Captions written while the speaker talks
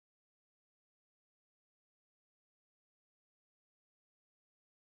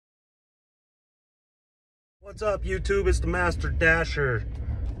What's up, YouTube? It's the Master Dasher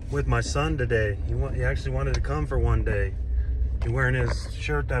with my son today. He actually wanted to come for one day. He's wearing his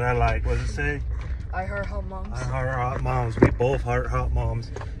shirt that I like. What does it say? I heart hot moms. I heart hot moms. We both heart hot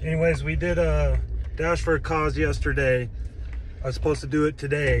moms. Anyways, we did a dash for a cause yesterday. I was supposed to do it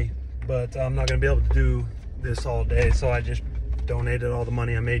today, but I'm not going to be able to do this all day, so I just donated all the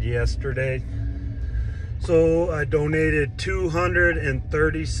money I made yesterday. So I donated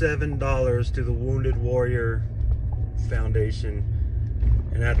 $237 to the Wounded Warrior Foundation.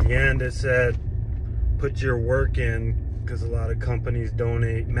 And at the end it said, put your work in, because a lot of companies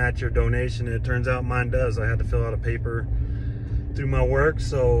match your donation. And it turns out mine does. I had to fill out a paper through my work,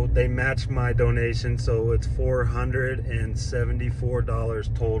 so they matched my donation. So it's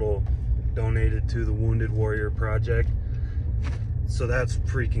 $474 total donated to the Wounded Warrior Project. So that's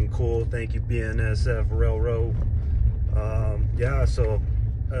freaking cool. Thank you, BNSF Railroad. Yeah, so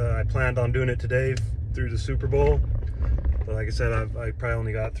I planned on doing it today through the Super Bowl. But like I said, I probably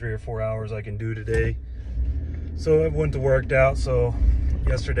only got 3 or 4 hours I can do today. So it wouldn't have worked out. So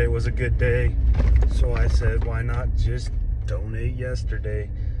yesterday was a good day. So I said, why not just donate yesterday?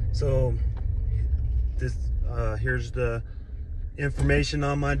 So this here's the information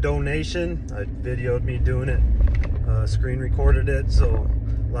on my donation. I videoed me doing it. Screen recorded it, so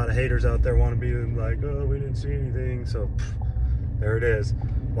a lot of haters out there want to be like, oh, we didn't see anything. So there it is.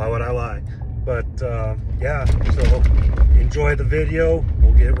 Why would I lie? But yeah, so enjoy the video.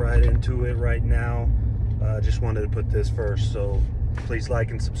 We'll get right into it right now. Just wanted to put this first, so please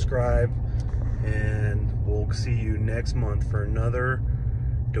like and subscribe, and we'll see you next month for another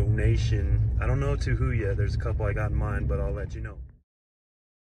donation. I don't know to who yet. There's a couple I got in mind, but I'll let you know.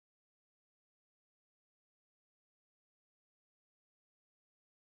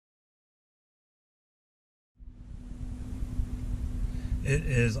 It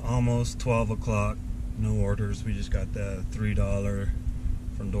is almost 12 o'clock. No orders. We just got the $3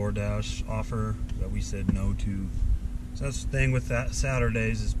 from DoorDash offer that we said no to. So that's the thing with that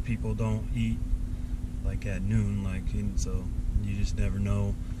Saturdays, is people don't eat like at noon, and so you just never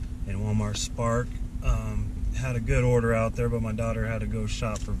know. And Walmart Spark had a good order out there, but my daughter had to go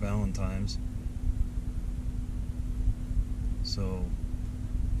shop for Valentine's. So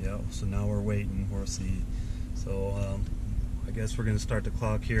yeah, so now we're waiting. We'll see. So I guess we're going to start the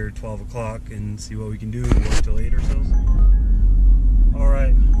clock here at 12 o'clock and see what we can do. Work till 8 or so.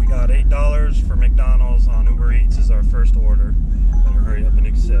 Alright, we got $8 for McDonald's on Uber Eats is our first order. Better hurry up and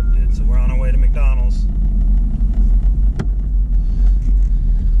accept it. So we're on our way to McDonald's.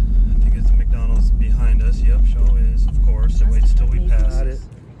 I think it's the McDonald's behind us. Yep, show is, of course. It waits till we pass it.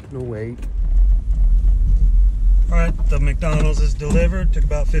 No wait. Alright, the McDonald's is delivered. Took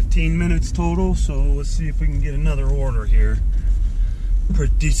about 15 minutes total, so let's see if we can get another order here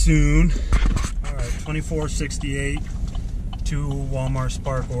pretty soon. Alright, $24.68. 2 Walmart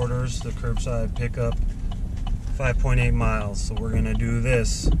Spark orders, the curbside pickup, 5.8 miles. So we're gonna do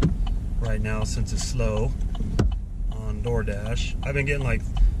this right now since it's slow on DoorDash. I've been getting like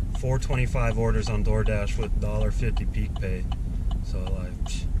 425 orders on DoorDash with $1.50 peak pay. So like,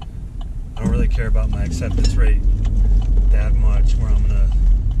 I don't really care about my acceptance rate that much, where I'm gonna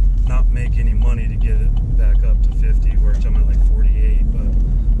not make any money to get it back up to 50, which I'm at like 48, but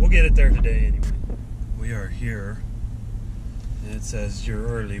we'll get it there today anyway. We are here, and it says you're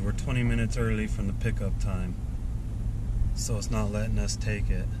early. We're 20 minutes early from the pickup time, so it's not letting us take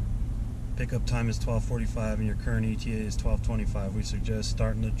it. Pickup time is 12:45 and your current ETA is 12:25. We suggest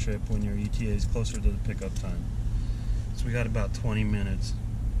starting the trip when your ETA is closer to the pickup time. So we got about 20 minutes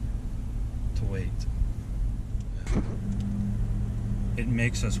to wait. It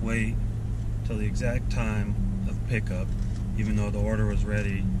makes us wait till the exact time of pickup, even though the order was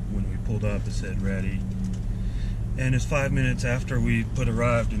ready. When we pulled up, it said ready, and it's 5 minutes after we put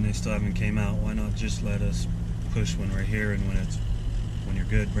arrived and they still haven't came out. Why not just let us push when we're here, and when you're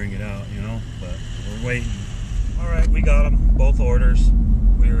good, bring it out, you know? But we're waiting. Alright, we got them, both orders.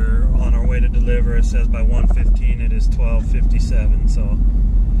 We're on our way to deliver. It says by 1:15. It is 12:57. So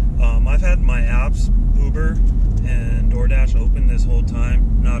I've had my apps, Uber and DoorDash, open this whole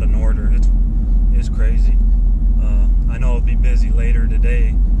time. Not an order. It's crazy. I know it'll be busy later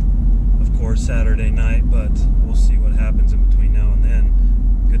today, of course, Saturday night, but we'll see what happens in between now and then.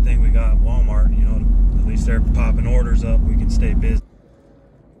 Good thing we got Walmart, you know, at least they're popping orders up. We can stay busy.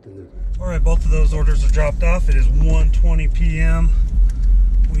 Alright, both of those orders are dropped off. It is 1:20 p.m.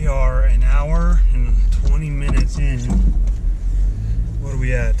 We are an hour and 20 minutes in. What are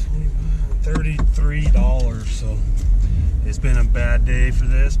we at? $33. So it's been a bad day for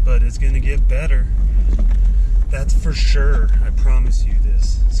this, but it's gonna get better. That's for sure. I promise you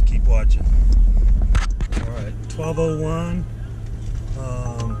this. Just keep watching. Alright, 12:01.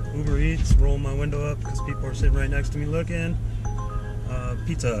 Uber Eats, rolling my window up because people are sitting right next to me looking.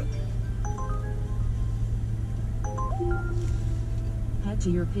 Pizza Hut. Head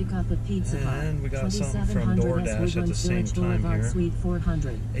to your pickup at Pizza Hut. And we got something from DoorDash at the same time here. Suite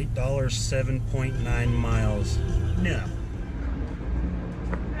 400. $8, 7.9 miles. Yeah.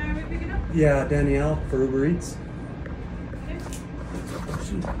 Yeah, Danielle for Uber Eats.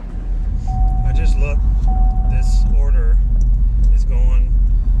 I just looked. This order is going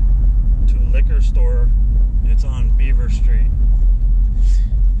to a liquor store. It's on Beaver Street.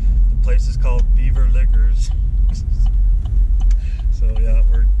 The place is called Beaver Liquors. So yeah,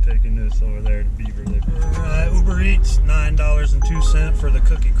 we're taking this over there to Beaver Liquors. Uber Eats, $9.02 for the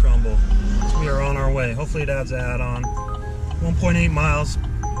cookie crumble. So we are on our way. Hopefully it adds an add-on. 1.8 miles.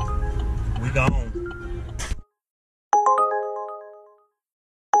 We got home.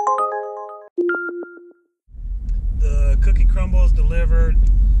 The cookie crumble is delivered.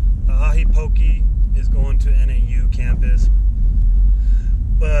 The ahi pokey is going to NAU campus.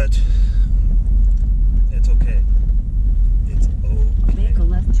 But it's okay. It's okay. Make a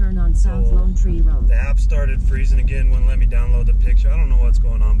left turn on South Lone Tree Road. The app started freezing again, wouldn't let me download the picture. I don't know what's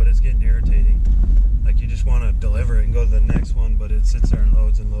going on, but it's getting irritating. Like you just want to deliver it and go to the next one, but it sits there and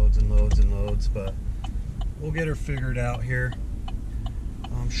loads and loads and loads and loads. But we'll get her figured out here,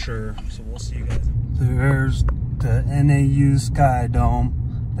 I'm sure. So we'll see you guys. There's the NAU Sky Dome.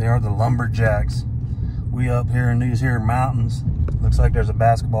 They are the Lumberjacks. We up here in these here mountains. Looks like there's a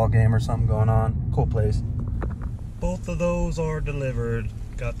basketball game or something going on. Cool place. Both of those are delivered.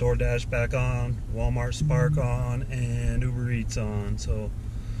 Got DoorDash back on, Walmart Spark on, and Uber Eats on. So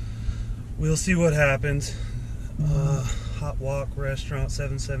we'll see what happens. Hot Walk Restaurant,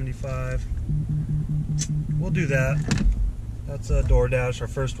 $7.75. We'll do that. That's a DoorDash, our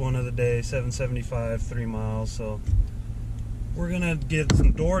first one of the day, $7.75, 3 miles. So we're gonna get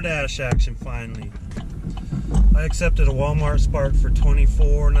some DoorDash action finally. I accepted a Walmart Spark for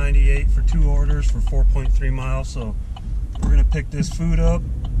 $24.98 for 2 orders for 4.3 miles. So we're gonna pick this food up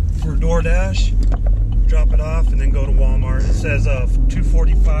for DoorDash, drop it off, and then go to Walmart. It says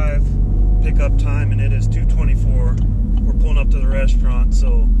 2:45 pickup time, and it is 2:24. We're pulling up to the restaurant,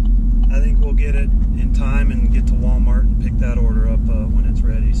 so I think we'll get it in time and get to Walmart and pick that order up when it's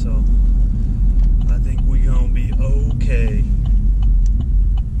ready. So I think we're gonna be okay.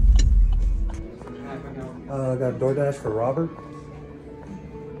 I got DoorDash for Robert.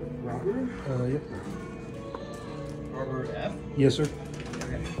 Robert? Yep. Robert F? Yes, sir.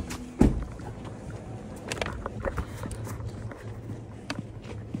 Okay.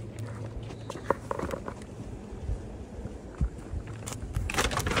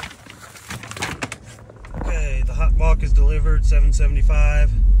 Okay, the hot walk is delivered, $7.75.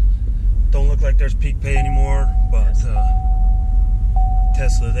 Don't look like there's peak pay anymore, but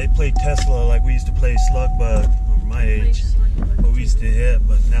Tesla, they play Tesla like we used to play Slug Bug, or my age, but we used to hit,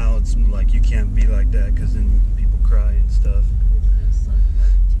 but now it's like you can't be like that because then people cry and stuff.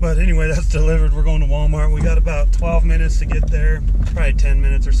 But anyway, that's delivered. We're going to Walmart. We got about 12 minutes to get there, probably 10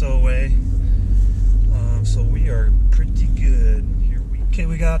 minutes or so away. So we are pretty good. Okay,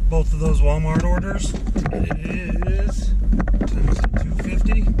 we got both of those Walmart orders. It is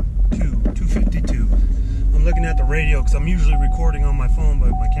 250? 252. I'm looking at the radio because I'm usually recording on my phone, but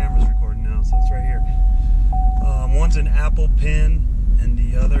my camera's recording now, so it's right here. One's an Apple Pen, and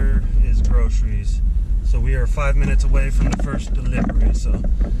the other is groceries. So we are 5 minutes away from the first delivery, so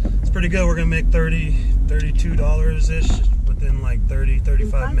it's pretty good. We're gonna make $32-ish within like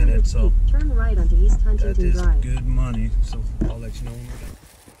 35 minutes. So turn right onto East Huntington that is Drive. good money. So I'll let you know when we're done.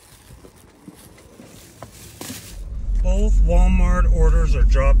 Both Walmart orders are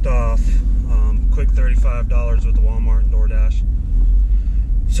dropped off. Quick $35 with the Walmart and DoorDash.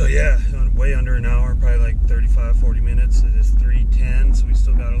 So yeah, way under an hour, probably like 35-40 minutes. It is 3:10, so we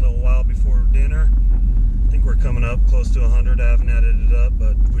still got a little while before dinner. I think we're coming up close to 100. I haven't added it up,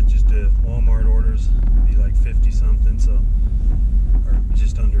 but with just the Walmart orders, it'd be like 50 something, so, or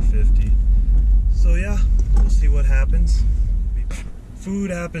just under 50. So yeah, we'll see what happens. Food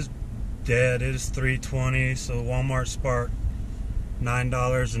app is dead. It is 3:20, so Walmart Spark,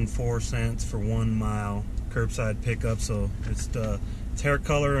 $9.04 for 1 mile curbside pickup. So it's hair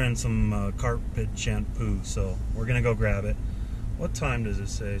color and some carpet shampoo. So we're gonna go grab it. What time does it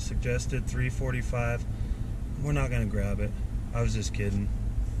say? Suggested 3:45. We're not gonna grab it. I was just kidding,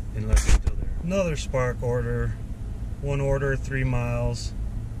 unless it's still there. Another Spark order. 1 order, 3 miles.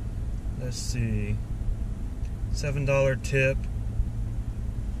 Let's see. $7 tip.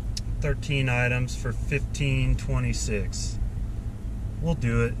 13 items for $15.26. we'll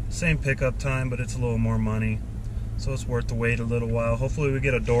do it. Same pickup time, but it's a little more money. So it's worth the wait a little while. Hopefully we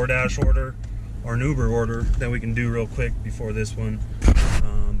get a DoorDash order or an Uber order that we can do real quick before this one.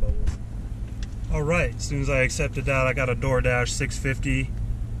 All right, as soon as I accepted that, I got a DoorDash 650,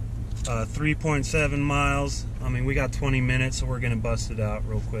 3.7 miles. I mean, we got 20 minutes, so we're gonna bust it out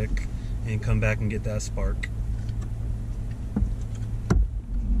real quick and come back and get that spark.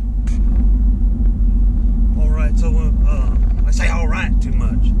 All right, so I say all right too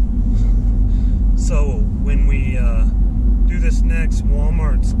much. So when we do this next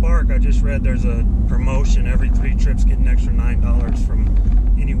Walmart Spark, I just read there's a promotion. Every 3 trips get an extra $9 from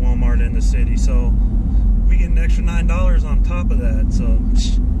any Walmart in the city. So we get an extra $9 on top of that. So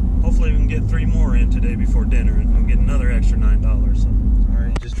hopefully we can get 3 more in today before dinner, and we'll get another extra $9. So, all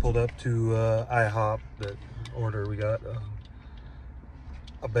right, just pulled up to IHOP. That order we got.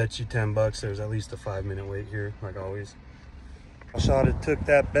 I'll bet you $10 there's at least a 5-minute wait here, like always. I shot it, took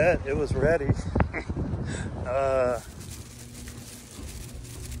that bet. It was ready.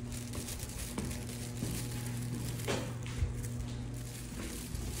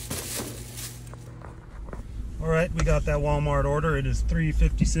 All right, we got that Walmart order. It is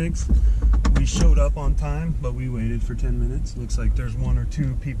 3:56. We showed up on time, but we waited for 10 minutes. Looks like there's 1 or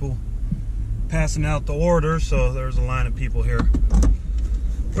 2 people passing out the order, so there's a line of people here,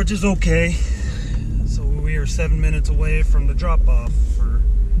 which is okay. So we are 7 minutes away from the drop-off,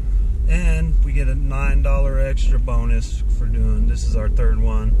 and we get a $9 extra bonus for doing. This is our 3rd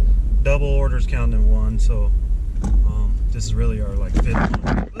one. Double orders count in 1, so this is really our like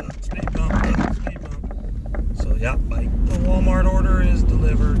 5th one. Speed bump, speed bump. So yeah, like the Walmart order is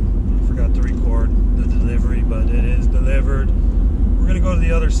delivered. I forgot to record the delivery, but it is delivered. We're gonna go to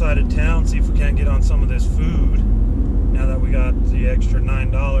the other side of town, see if we can't get on some of this food. Now that we got the extra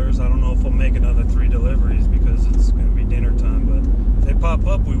 $9, I don't know if we'll make another 3 deliveries because it's going to be dinner time. But if they pop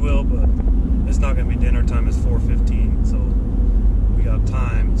up, we will. But it's not going to be dinner time. It's 4:15, so we got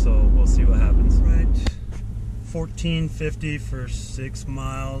time. So we'll see what happens. Right, $14.50 for 6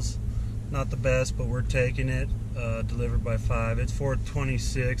 miles. Not the best, but we're taking it. Delivered by 5. It's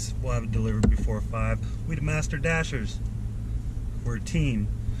 4:26. We'll have it delivered before 5. We the Master Dashers. We're a team.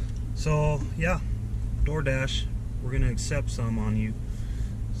 So yeah, DoorDash. We're going to accept some on you.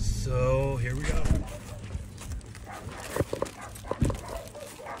 So here we go.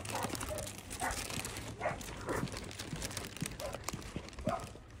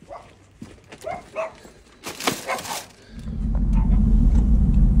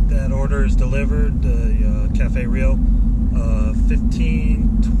 That order is delivered, the Cafe Rio,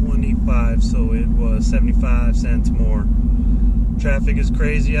 $15.25, so it was 75 cents more. Traffic is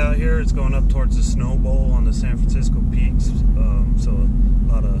crazy out here. It's going up towards the Snow Bowl on the San Francisco peaks, so a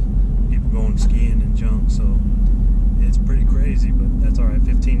lot of people going skiing and junk, so it's pretty crazy, but that's all right.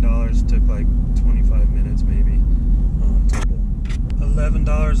 $15 took like 25 minutes maybe total.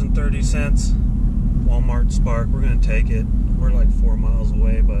 $11.30 Walmart Spark. We're gonna take it. We're like 4 miles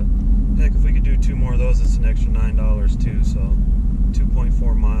away, but heck, if we could do 2 more of those, it's an extra $9 too. So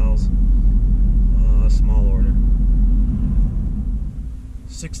 2.4 miles, small order.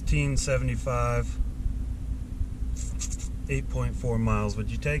 $16.75, 8.4 miles. Would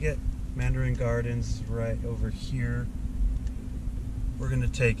you take it? Mandarin Gardens right over here. We're gonna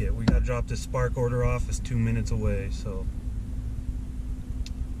take it. We gotta drop this Spark order off. It's 2 minutes away, so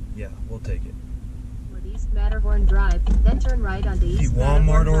yeah, we'll take it. East Matterhorn Drive, then turn right onto East The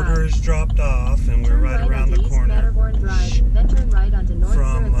Walmart order is dropped off, and we're right around the corner. East Matterhorn Drive, then turn right onto North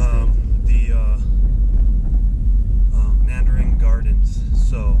from the Mandarin Gardens.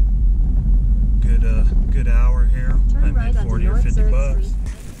 So good hour here. Turn I right made 40 or 50 bucks.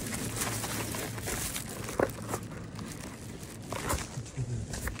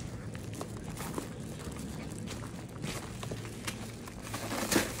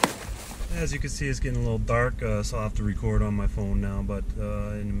 As you can see, it's getting a little dark, so I'll have to record on my phone now, but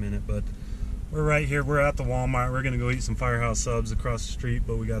in a minute. But we're right here. We're at the Walmart. We're gonna go eat some Firehouse subs across the street,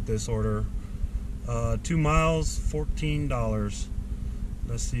 but we got this order. 2 miles, $14.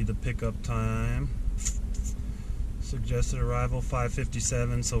 Let's see the pickup time. Suggested arrival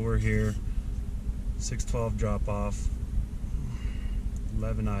 5:57, so we're here. 6:12 drop off.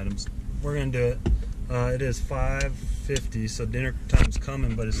 11 items. We're gonna do it. It is 5:50, so dinner time's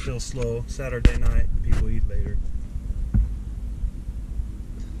coming, but it's still slow. Saturday night, people eat later.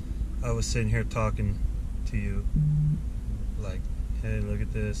 I was sitting here talking to you, like, hey, look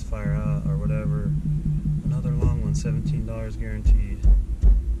at this, Firehouse or whatever. Another long one, $17 guaranteed.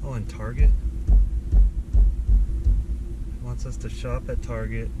 Oh, and Target wants us to shop at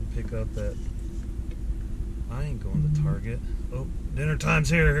Target and pick up at I ain't going to Target. Oh, dinner time's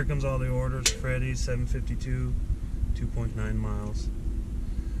here. Here comes all the orders. Freddy's, 752, 2.9 miles.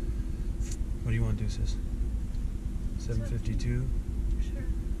 What do you want to do, sis? 752? Sure.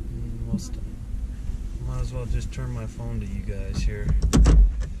 We'll stop. Might as well just turn my phone to you guys here.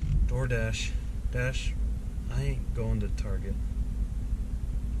 DoorDash. I ain't going to Target.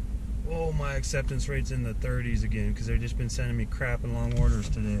 Oh, my acceptance rate's in the 30s again because they've just been sending me crap and long orders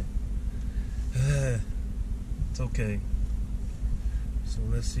today. It's okay. So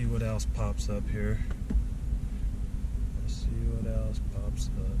let's see what else pops up here. Let's see what else pops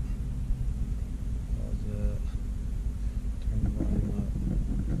up. How's that? Turn the volume up.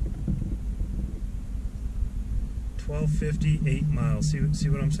 1250, 8 miles. See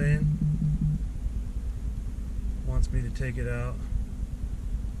what I'm saying? Wants me to take it out.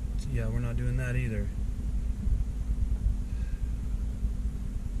 Yeah, we're not doing that either.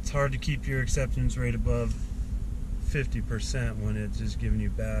 It's hard to keep your acceptance rate above 50% when it's just giving you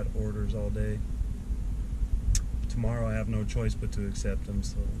bad orders all day. Tomorrow I have no choice but to accept them,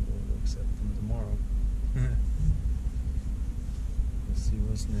 so we'll accept them tomorrow. Let's see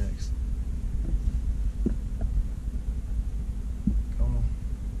what's next. Come on.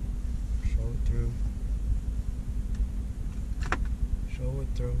 Show it through. Show it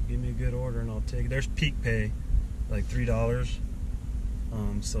through. Give me a good order and I'll take it. There's peak pay, like $3.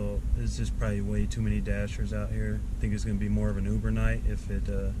 So it's just probably way too many dashers out here. I think it's going to be more of an Uber night if it,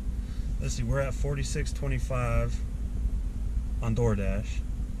 let's see, we're at 46.25 on DoorDash,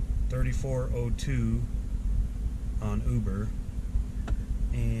 34.02 on Uber,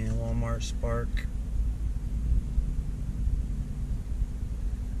 and Walmart Spark,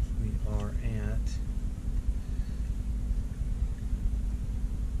 we are at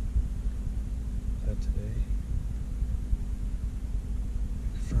today.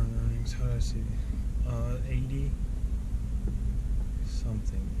 Confirmed earnings, how do I see? 80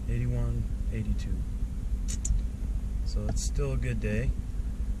 something, 81, 82. So it's still a good day.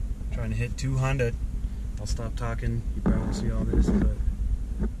 I'm trying to hit 200. I'll stop talking. You probably won't see all this, but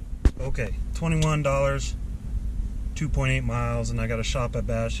okay, $21, 2.8 miles, and I got to shop at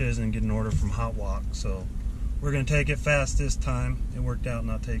Bash's and get an order from Hot Walk. So we're gonna take it fast this time. It worked out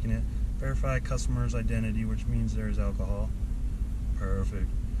not taking it. Verify customer's identity, which means there's alcohol. Perfect.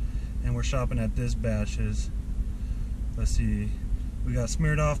 And we're shopping at this Bash's. Let's see. We got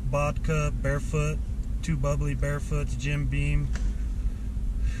smeared off vodka, barefoot, 2 bubbly barefoots, Jim Beam.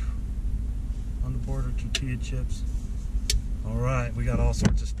 On the border, tortilla chips. Alright, we got all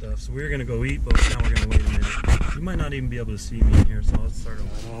sorts of stuff. So we're gonna go eat, but now we're gonna wait a minute. You might not even be able to see me in here, so let's start on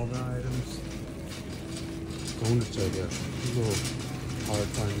all the items. Going to check out. A little hard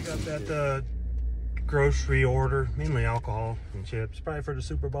finding. We got that grocery order, mainly alcohol and chips, probably for the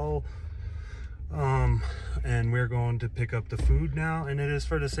Super Bowl. And we're going to pick up the food now, and it is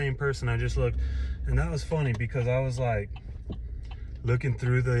for the same person. I just looked, and that was funny because I was like looking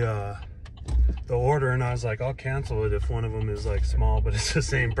through the order, and I was like, I'll cancel it if one of them is like small, but it's the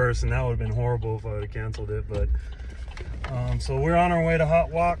same person. That would have been horrible if I would have canceled it. But so we're on our way to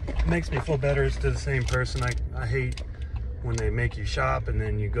Hot Walk. It makes me feel better it's to the same person. I hate when they make you shop and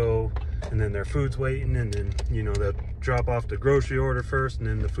then you go and then their food's waiting, and then, you know, they'll drop off the grocery order first and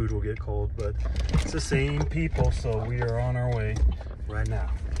then the food will get cold. But it's the same people, so we are on our way right now.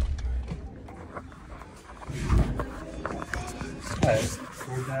 Hey,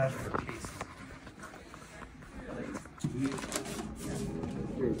 DoorDash for cases.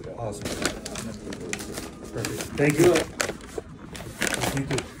 Awesome. Perfect. Thank you. You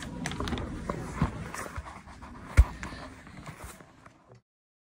too.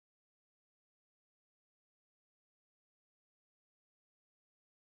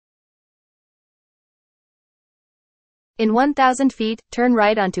 In 1,000 feet, turn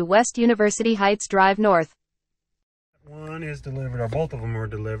right onto West University Heights Drive North. One is delivered, or both of them were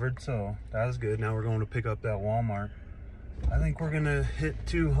delivered, so that was good. Now we're going to pick up that Walmart. I think we're gonna hit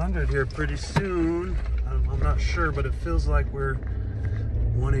 200 here pretty soon. I'm not sure, but it feels like we're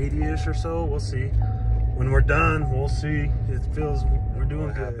 180-ish or so. We'll see. When we're done, we'll see. It feels we're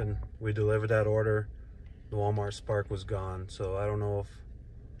doing good. And we delivered that order. The Walmart Spark was gone, so I don't know if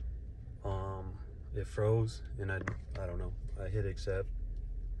it froze, and I don't know. I hit accept.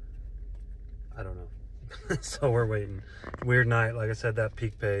 I don't know. So we're waiting. Weird night. Like I said, that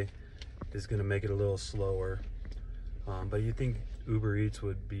peak pay is gonna make it a little slower. But you think Uber Eats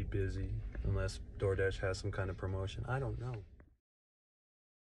would be busy unless DoorDash has some kind of promotion? I don't know.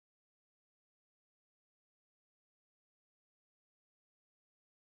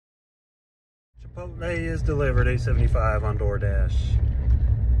 Chipotle is delivered, $8.75 on DoorDash.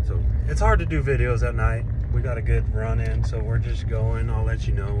 So it's hard to do videos at night. we got a good run in, so we're just going. I'll let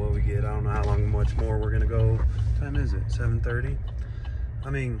you know what we get. I don't know how much more we're gonna go. What time is it? 7:30. I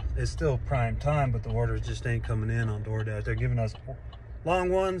mean, it's still prime time, but the orders just ain't coming in on DoorDash. They're giving us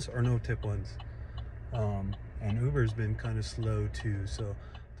long ones or no tip ones. And Uber's been kind of slow too, so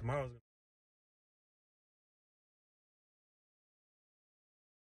tomorrow's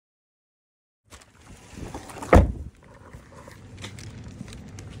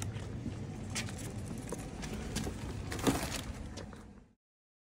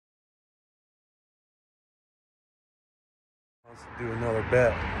let's do another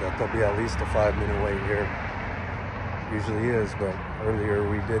bet that there'll be at least a 5-minute wait here. Usually is, but earlier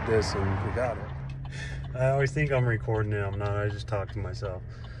we did this and we got it. I always think I'm recording it. I'm not. I just talk to myself.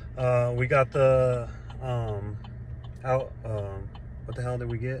 We got the what the hell did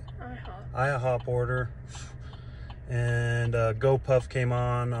we get? IHOP order, and GoPuff came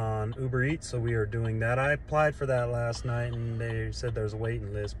on Uber Eats, so we are doing that. I applied for that last night, and they said there's a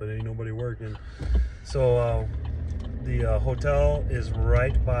waiting list, but ain't nobody working. So the hotel is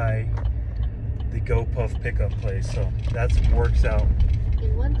right by the GoPuff pickup place, so that works out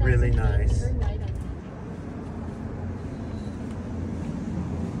really nice.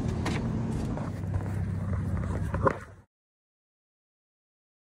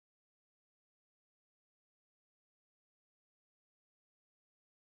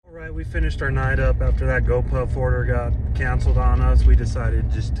 Alright, we finished our night up after that GoPuff order got canceled on us. We decided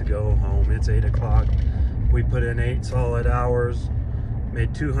just to go home. It's 8 o'clock. We put in 8 solid hours,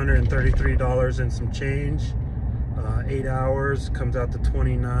 made $233 and some change. 8 hours comes out to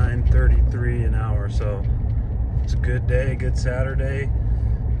 $29.33 an hour. So it's a good day, good Saturday.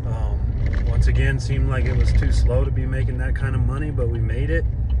 Once again, seemed like it was too slow to be making that kind of money, but we made it.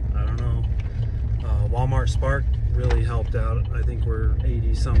 I don't know. Walmart Spark really helped out. I think we're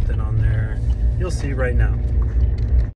 80 something on there. You'll see right now.